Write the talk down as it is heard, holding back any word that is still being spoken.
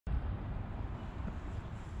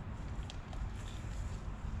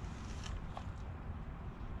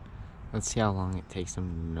Let's see how long it takes him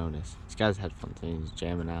to notice. He's got his headphones in, he's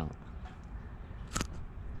jamming out.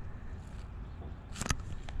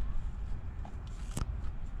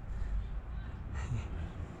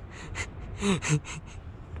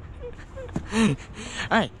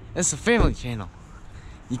 Alright, that's a family channel.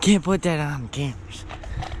 You can't put that on the cameras.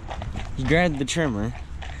 He grabbed the trimmer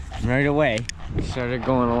and right away started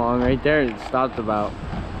going along right there. It stopped about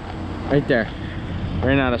right there.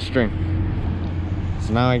 Ran out of string.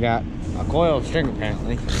 So now I got a coil of string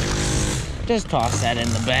apparently. Just toss that in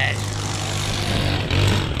the bag.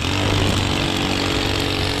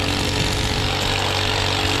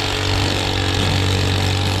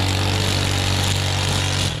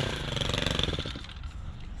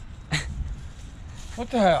 What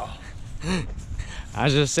the hell? I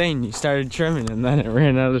was just saying, you started trimming and then it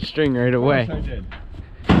ran out of string right away. Of course I did.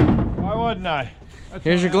 Why wouldn't I? That's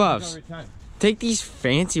Here's what your gloves. happens every time. Take these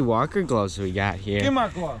fancy Walker gloves we got here. Give my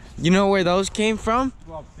gloves. You know where those came from?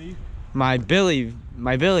 Gloves, Steve. My Billy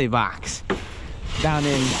box. Down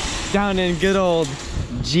in good old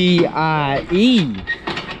GIE.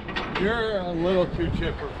 You're a little too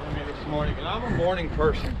chipper for me this morning, and I'm a morning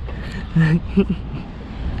person. I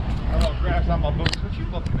don't know, grass on my boots. What you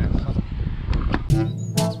looking at, son?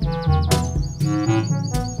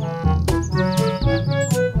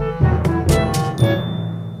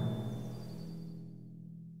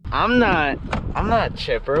 I'm not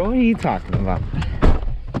chipper. What are you talking about?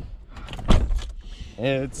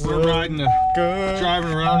 It's We're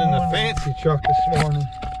driving around in the fancy truck this morning.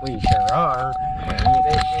 We sure are.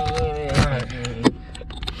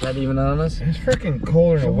 Is that even on us? It's freaking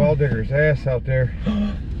colder than a well digger's ass out there.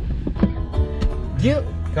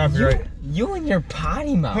 Copyright. You and your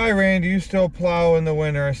potty mouth. Hi Randy, you still plow in the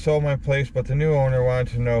winter. I sold my place, but the new owner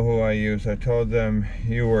wanted to know who I use. I told them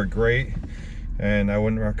you were great and I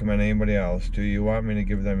wouldn't recommend anybody else. Do you want me to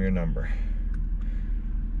give them your number?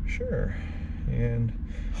 Sure. And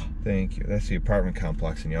thank you. That's the apartment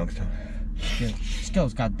complex in Youngstown.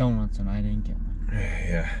 Skills got donuts and I didn't get one.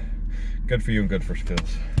 Yeah. Good for you and good for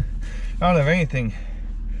Skills. I don't have anything.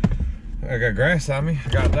 I got grass on me. I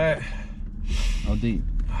got that. Oh, dude.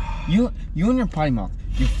 You and your potty mouth.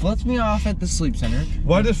 You flipped me off at the sleep center.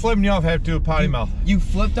 What does flipping you off have to do with potty mouth? You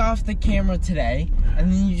flipped off the camera today,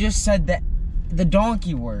 and then you just said the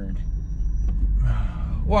donkey word.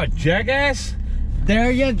 What, jackass?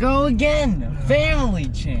 There you go again. Family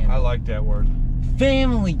channel. I like that word.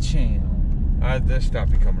 Family channel. This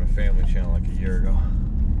stopped becoming a family channel like a year ago.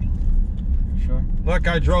 Sure. Look,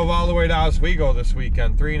 I drove all the way to Oswego this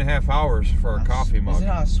weekend, 3.5 hours for a coffee mug. Is it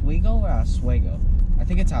Oswego or Oswego? I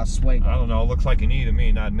think it's Oswego. I don't know. It looks like an E to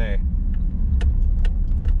me, not an A.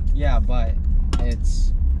 Yeah, but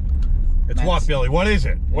it's what, Billy? What is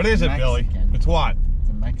it? What is it, Billy? It's what? It's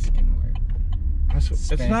a Mexican word.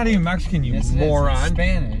 It's not even Mexican, you Yes, moron. It's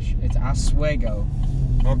Spanish. It's Oswego.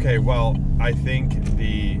 Okay, well, I think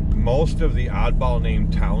most of the oddball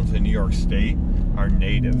named towns in New York State are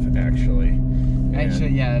native, actually. Actually,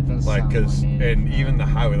 yeah, that does sound more native. And even the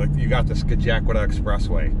highway, like you got the Skajakwada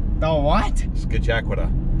Expressway. The what? Skajakwada.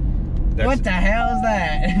 What the hell is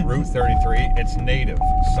that? Route 33. It's native,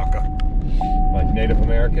 sucker. Like Native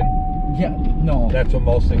American. Yeah, no. That's what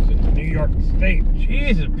most things in New York State.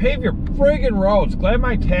 Jesus, pave your friggin' roads. Glad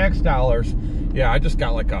my tax dollars. Yeah, I just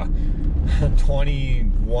got like a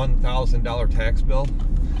 $21,000 tax bill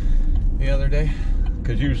the other day.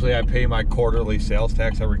 Because usually I pay my quarterly sales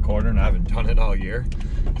tax every quarter, and I haven't done it all year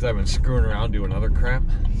because I've been screwing around doing other crap.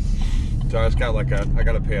 So I just got like I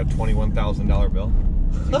got to pay a $21,000 bill.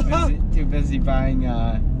 Too busy buying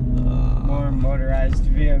more motorized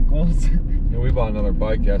vehicles. Yeah, we bought another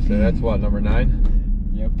bike yesterday. That's what, number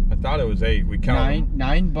 9? Yep. I thought it was 8. We counted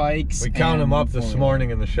nine bikes. We counted them up this morning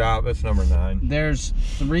in the shop. That's number 9. There's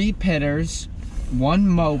 3 pitters, 1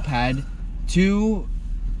 moped, 2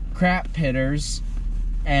 crap pitters,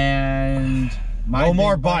 and no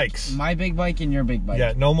more bikes. My big bike and your big bike.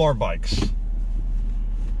 Yeah, no more bikes.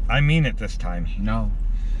 I mean it this time. No.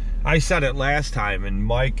 I said it last time, and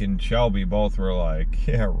Mike and Shelby both were like,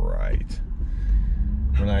 yeah, right.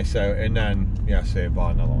 When I said, and then, yeah, say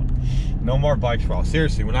bought another one. No more bikes for all.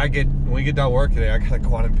 Seriously, when we get done work today, I gotta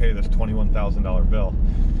go out and pay this $21,000 bill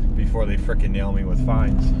before they frickin' nail me with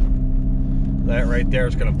fines. That right there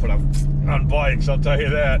is gonna put up on bikes, I'll tell you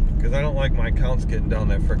that. Because I don't like my accounts getting down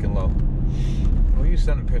that frickin' low. Who are you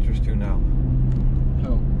sending pictures to now?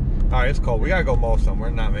 Who? Alright, it's cold. We gotta go mow some.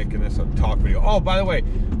 We're not making this a talk video. Oh, by the way,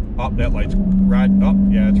 that light's red. Oh,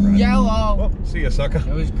 yeah, it's red. Yellow. Oh, see ya, sucker.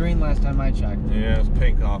 It was green last time I checked. Yeah, it's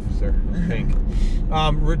pink, officer. It's pink.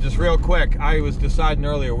 Just real quick, I was deciding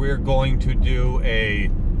earlier we were going to do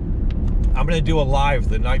a I'm gonna do a live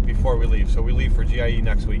the night before we leave. So we leave for GIE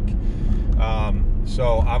next week.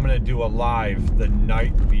 So I'm gonna do a live the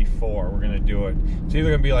night before. We're gonna do it. It's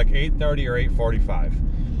either gonna be like 8:30 or 8:45.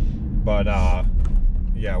 But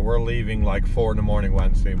yeah, we're leaving like 4 in the morning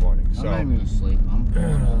Wednesday morning. So I'm not even asleep. I'm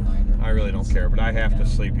pulling all nighter. I really don't care, but I have to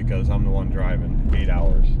sleep because I'm the one driving 8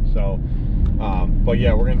 hours. So, but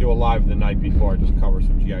yeah, we're gonna do a live the night before, just cover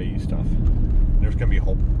some GIE stuff. There's gonna be a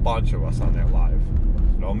whole bunch of us on that live.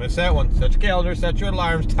 Don't miss that one. Set your calendar, set your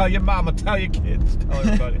alarms, tell your mama, tell your kids, tell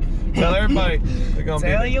everybody. Tell everybody. We're gonna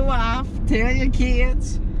Tell your wife, tell your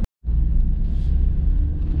kids.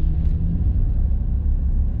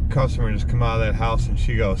 Customer just come out of that house and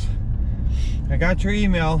she goes, I got your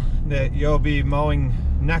email that you'll be mowing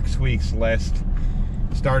next week's list,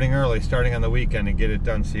 starting early, starting on the weekend, and get it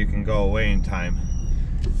done so you can go away in time.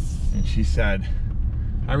 And she said,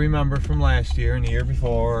 I remember from last year and the year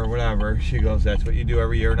before or whatever. She goes, that's what you do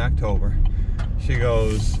every year in October. She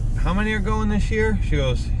goes, how many are going this year? She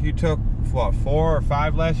goes, you took what, 4 or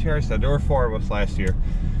 5 last year? I said, there were 4 of us last year.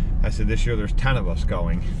 I said, this year there's 10 of us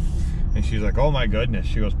going. And she's like, oh my goodness.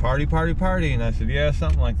 She goes, party, party, party. And I said, yeah,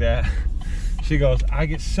 something like that. She goes, I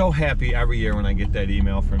get so happy every year when I get that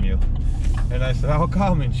email from you. And I said, how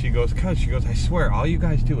come? And she goes, cause, she goes, I swear, all you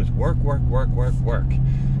guys do is work, work, work, work, work.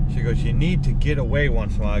 She goes, you need to get away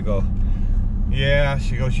once in a while. I go, yeah.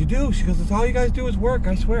 She goes, you do. She goes, that's all you guys do is work.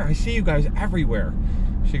 I swear, I see you guys everywhere.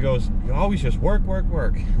 She goes, you always just work, work,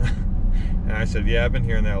 work. And I said, yeah, I've been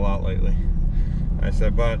hearing that a lot lately. I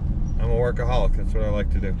said, but I'm a workaholic. That's what I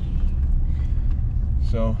like to do.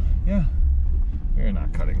 So, yeah, we're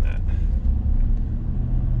not cutting that.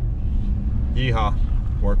 Yeehaw.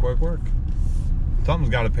 Work, work, work. Something's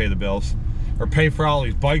got to pay the bills. Or pay for all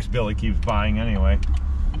these bikes Billy keeps buying anyway.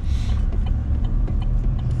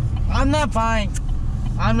 I'm not buying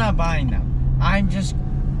them. I'm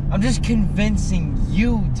just convincing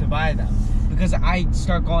you to buy them. Because I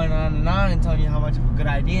start going on and telling you how much of a good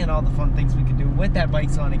idea and all the fun things we could do with that bike,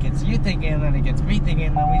 so then it gets you thinking, and then it gets me thinking,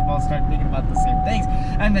 and then we both start thinking about the same things,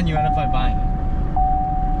 and then you end up by buying it.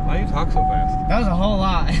 Why do you talk so fast? That was a whole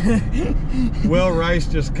lot. Will Rice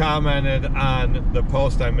just commented on the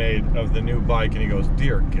post I made of the new bike, and he goes,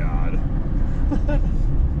 dear God.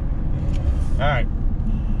 Alright,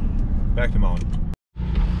 back to mowing.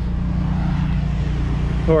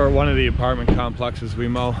 We're at one of the apartment complexes we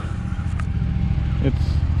mow. It's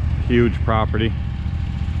huge property,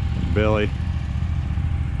 Billy.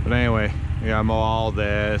 But anyway, yeah, I mow all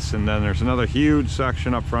this, and then there's another huge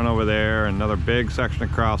section up front over there, and another big section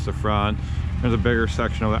across the front. There's a bigger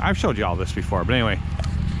section over there. I've showed you all this before, but anyway,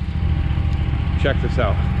 check this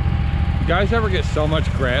out. You guys ever get so much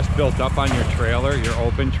grass built up on your trailer, your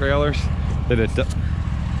open trailers, that it does...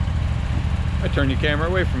 I turned your camera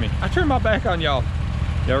away from me. I turned my back on y'all.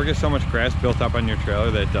 You ever get so much grass built up on your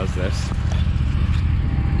trailer that it does this?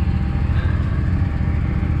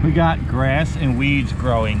 We got grass and weeds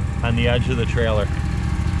growing on the edge of the trailer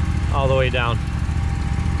all the way down.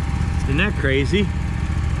 Isn't that crazy?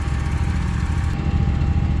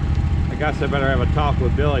 I guess I better have a talk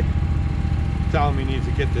with Billy. Tell him he needs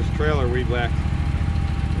to get this trailer weed whacked.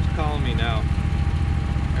 Who's calling me now?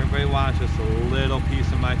 Everybody wants just a little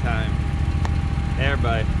piece of my time.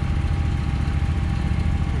 Everybody.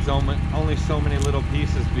 There's only so many little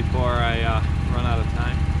pieces before I run out of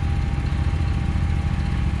time.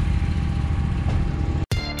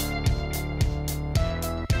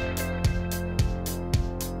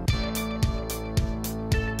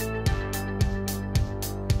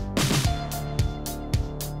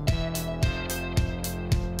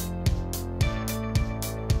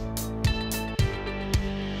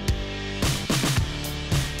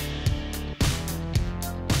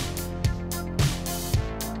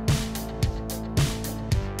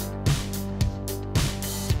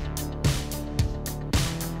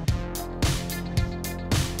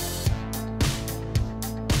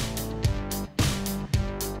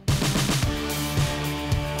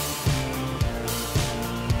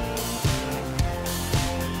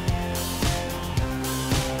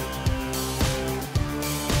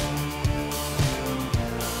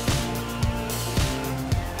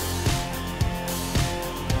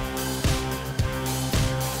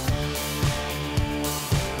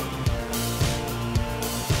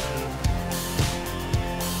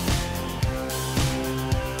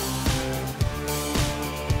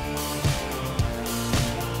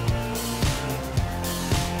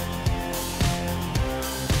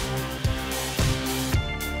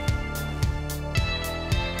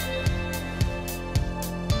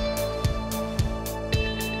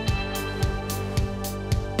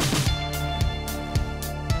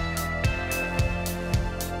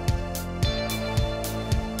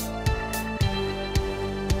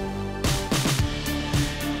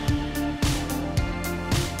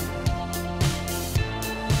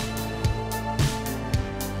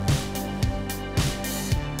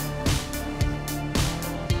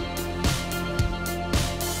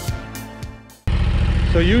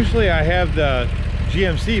 So usually I have the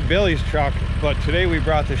GMC Billy's truck, but today we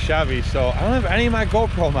brought the Chevy, so I don't have any of my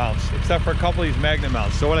GoPro mounts except for a couple of these magnet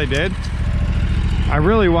mounts. So what I did, I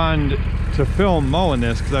really wanted to film mowing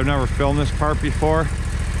this because I've never filmed this part before,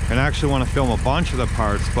 and I actually want to film a bunch of the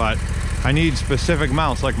parts, but I need specific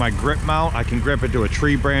mounts, like my grip mount. I can grip it to a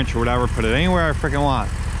tree branch or whatever, put it anywhere I freaking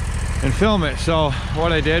want and film it. So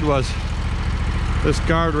what I did was, this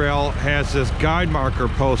guardrail has this guide marker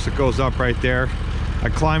post that goes up right there. I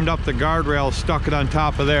climbed up the guardrail, stuck it on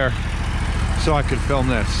top of there so I could film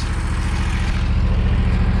this.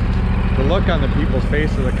 The look on the people's face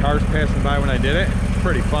of the cars passing by when I did it,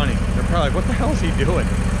 pretty funny. They're probably like, what the hell is he doing?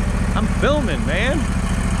 I'm filming, man.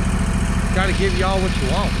 Gotta give y'all what you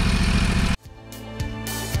want.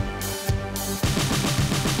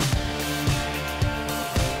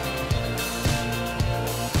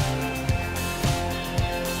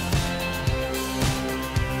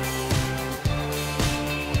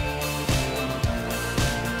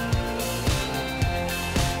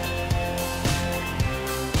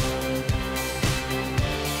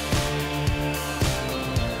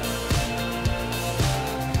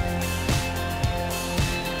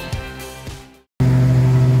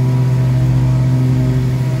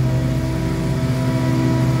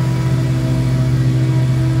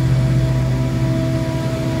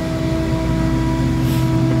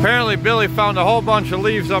 Apparently Billy found a whole bunch of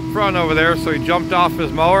leaves up front over there, so he jumped off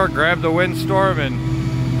his mower, grabbed the windstorm,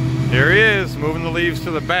 and here he is, moving the leaves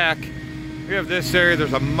to the back. We have this area,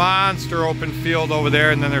 there's a monster open field over there,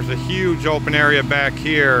 and then there's a huge open area back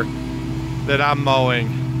here that I'm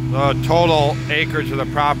mowing. The total acreage of the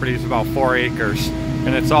property is about 4 acres,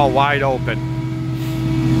 and it's all wide open.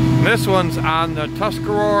 And this one's on the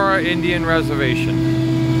Tuscarora Indian Reservation.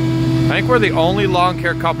 I think we're the only lawn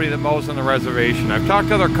care company that mows on the reservation. I've talked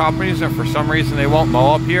to other companies and for some reason they won't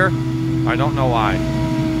mow up here. I don't know why. I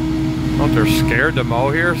don't know if they're scared to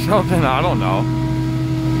mow here or something. I don't know.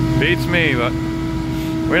 Beats me, but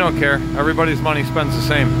we don't care. Everybody's money spends the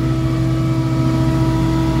same.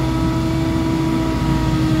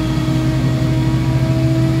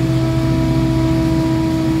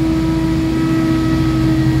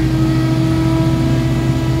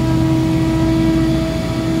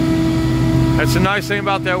 That's the nice thing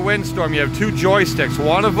about that windstorm. You have 2 joysticks.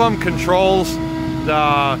 One of them controls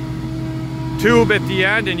the tube at the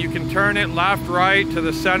end, and you can turn it left, right, to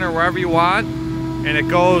the center, wherever you want. And it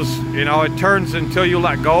goes, you know, it turns until you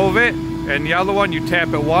let go of it. And the other one, you tap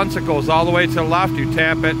it once, it goes all the way to the left. You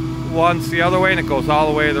tap it once the other way, and it goes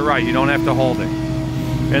all the way to the right. You don't have to hold it.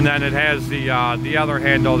 And then it has the other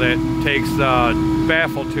handle that takes the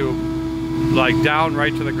baffle tube like down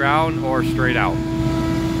right to the ground or straight out.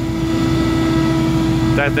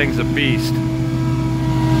 That thing's a beast.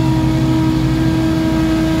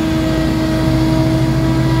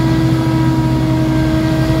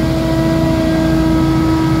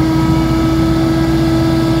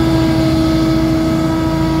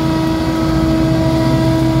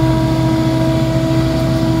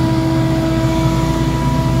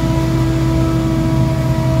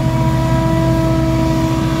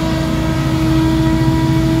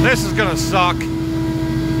 This is gonna suck.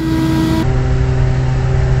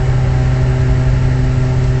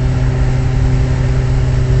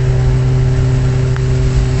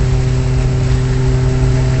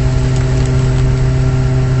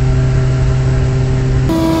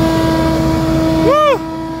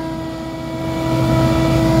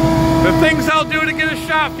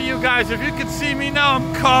 For you guys, if you could see me now,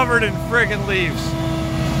 I'm covered in friggin' leaves.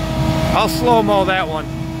 I'll slow-mo that one.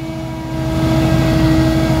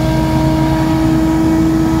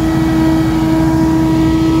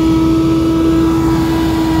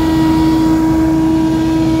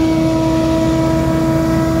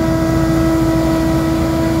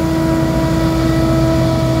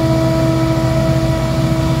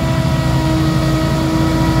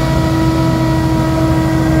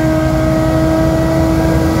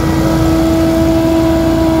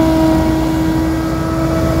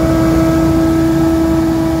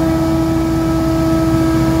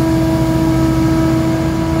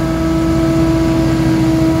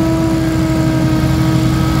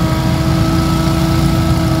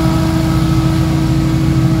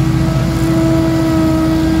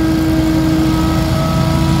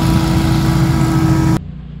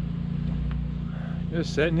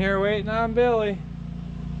 Just sitting here waiting on Billy.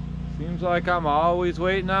 Seems like I'm always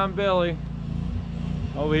waiting on Billy.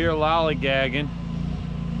 Over here lollygagging.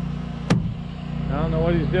 I don't know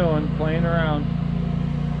what he's doing, playing around.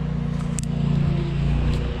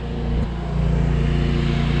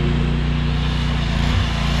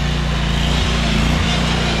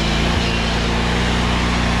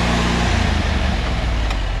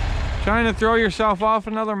 trying to throw yourself off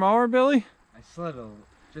another mower, Billy? I slid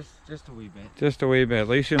just a wee bit. Just a wee bit. At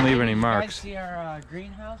least you didn't leave any marks. You guys see our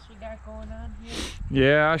greenhouse we got going on here?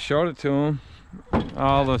 Yeah, I showed it to him.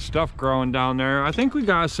 All the stuff growing down there. I think we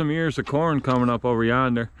got some ears of corn coming up over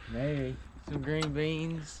yonder. Maybe. Some green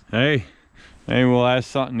beans. Hey, maybe we'll have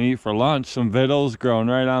something to eat for lunch. Some vittles growing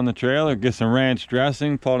right on the trailer. Get some ranch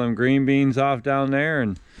dressing, pull them green beans off down there,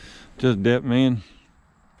 and just dip me in.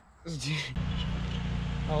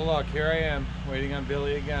 Oh look, here I am, waiting on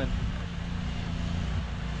Billy again.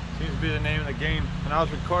 Seems to be the name of the game. When I was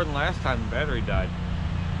recording last time, the battery died.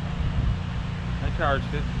 I charged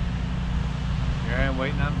it. Here I am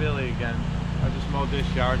waiting on Billy again. I just mowed this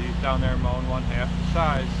yard. He's down there mowing 1/2 the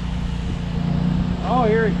size. Oh,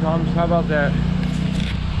 here he comes. How about that?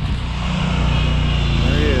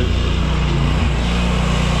 There he is.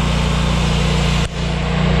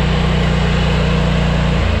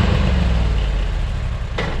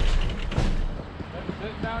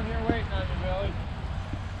 Sitting down here waiting on you, Billy.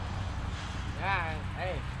 Yeah,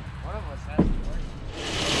 hey, one of us has to work.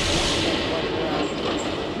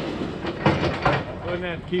 Wouldn't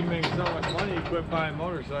that keep making so much money? You quit buying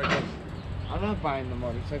motorcycles. I'm not buying the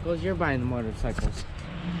motorcycles, you're buying the motorcycles.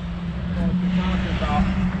 What you talking about?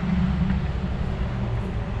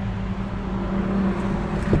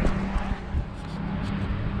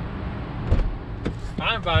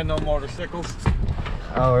 I'm buying no motorcycles.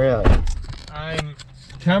 Oh, really? I'm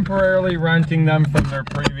temporarily renting them from their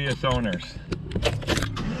previous owners.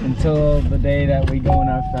 Until the day that we go in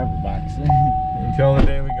our forever box. Until the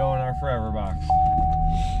day we go in our forever box.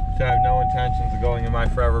 So I have no intentions of going in my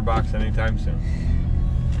forever box anytime soon.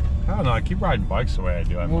 I don't know, I keep riding bikes the way I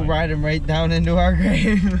do. We'll ride them right down into our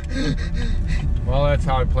grave. Well, that's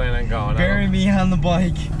how I plan on going. Bury me on the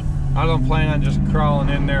bike. I don't plan on just crawling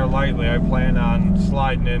in there lightly. I plan on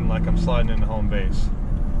sliding in like I'm sliding into home base.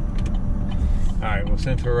 Alright, well,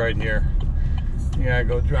 since we're right here, you gotta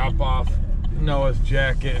go drop off Noah's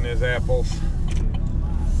jacket and his apples.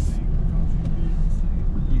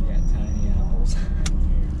 You got tiny apples.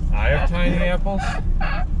 I have tiny apples?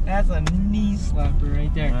 That's a knee slapper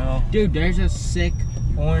right there. Well, dude, there's a sick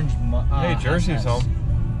orange hey, Jersey's SS. home.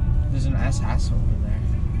 There's an SS over there.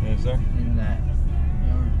 Is there? In that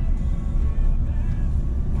yard.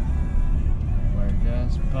 We're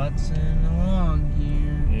just putzing along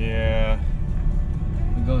here. Yeah.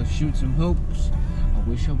 We go shoot some hoops. I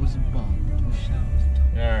wish I was involved. I wish I was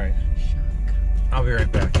Alright. shock. I'll be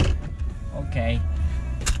right back. Okay.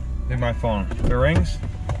 Leave my phone. If it rings,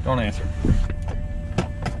 don't answer.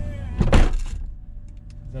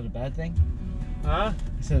 Is that a bad thing? Huh?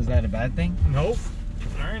 He says, is that a bad thing? Nope.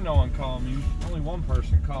 There ain't no one calling you. Only one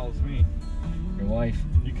person calls me. Your wife.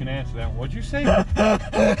 You can answer that. What'd you say?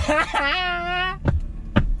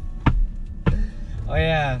 Oh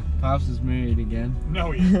yeah, Pops is married again.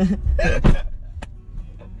 No, you.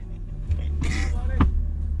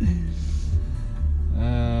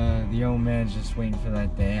 The old man's just waiting for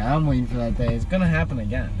that day. I'm waiting for that day. It's gonna happen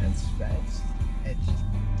again. It's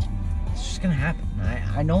just gonna happen.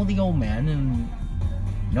 I know the old man and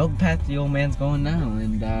know the path the old man's going now,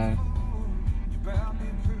 and it's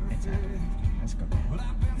happening. Let's go.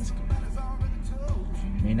 Let's go.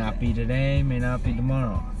 May not be today, may not be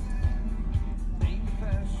tomorrow. But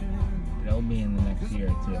it'll be in the next year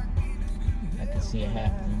or two. I can see it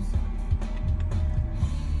happening.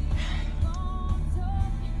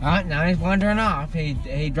 Now he's wandering off.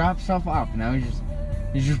 He dropped stuff off. Now he's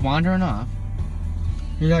just wandering off.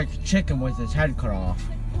 He's like a chicken with his head cut off.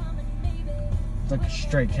 It's like a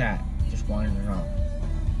stray cat, just wandering off.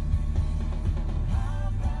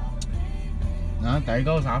 No, there he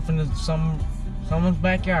goes off into someone's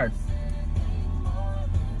backyard.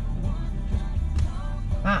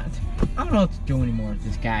 I don't know what to do anymore with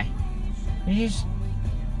this guy. He's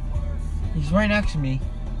right next to me,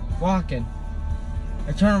 walking.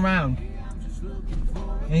 I turn around,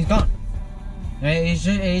 and he's gone. And he's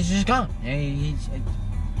just gone. And he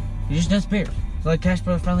just disappears. It's like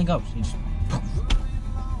Casper the Friendly Ghost. He just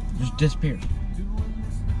disappears.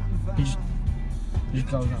 He just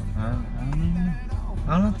goes on.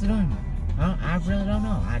 I don't know what to do anymore. I really don't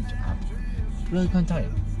know. I really couldn't tell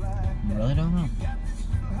you. I really don't know.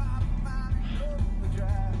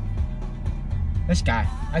 This guy,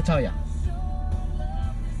 I tell ya.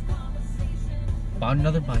 Bought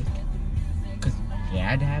another bike because he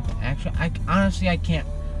had to have it. Actually, I can't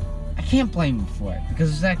blame him for it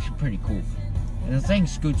because it's actually pretty cool, and the thing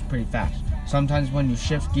scoots pretty fast. Sometimes when you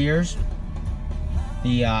shift gears,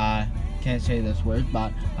 the can't say this word,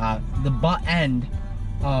 but the butt end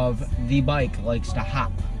of the bike likes to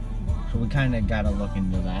hop, so we kind of gotta look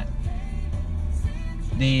into that.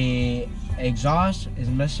 The exhaust is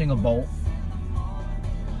missing a bolt.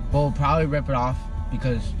 But we'll probably rip it off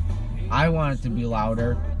because I want it to be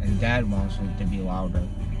louder and Dad wants it to be louder.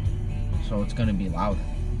 So it's gonna be louder.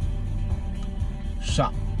 So,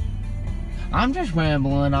 I'm just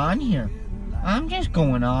rambling on here. I'm just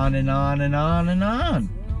going on and on and on and on.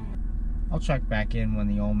 I'll check back in when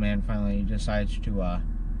the old man finally decides to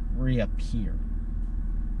reappear.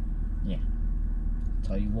 Yeah.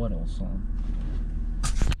 Tell you what, old son.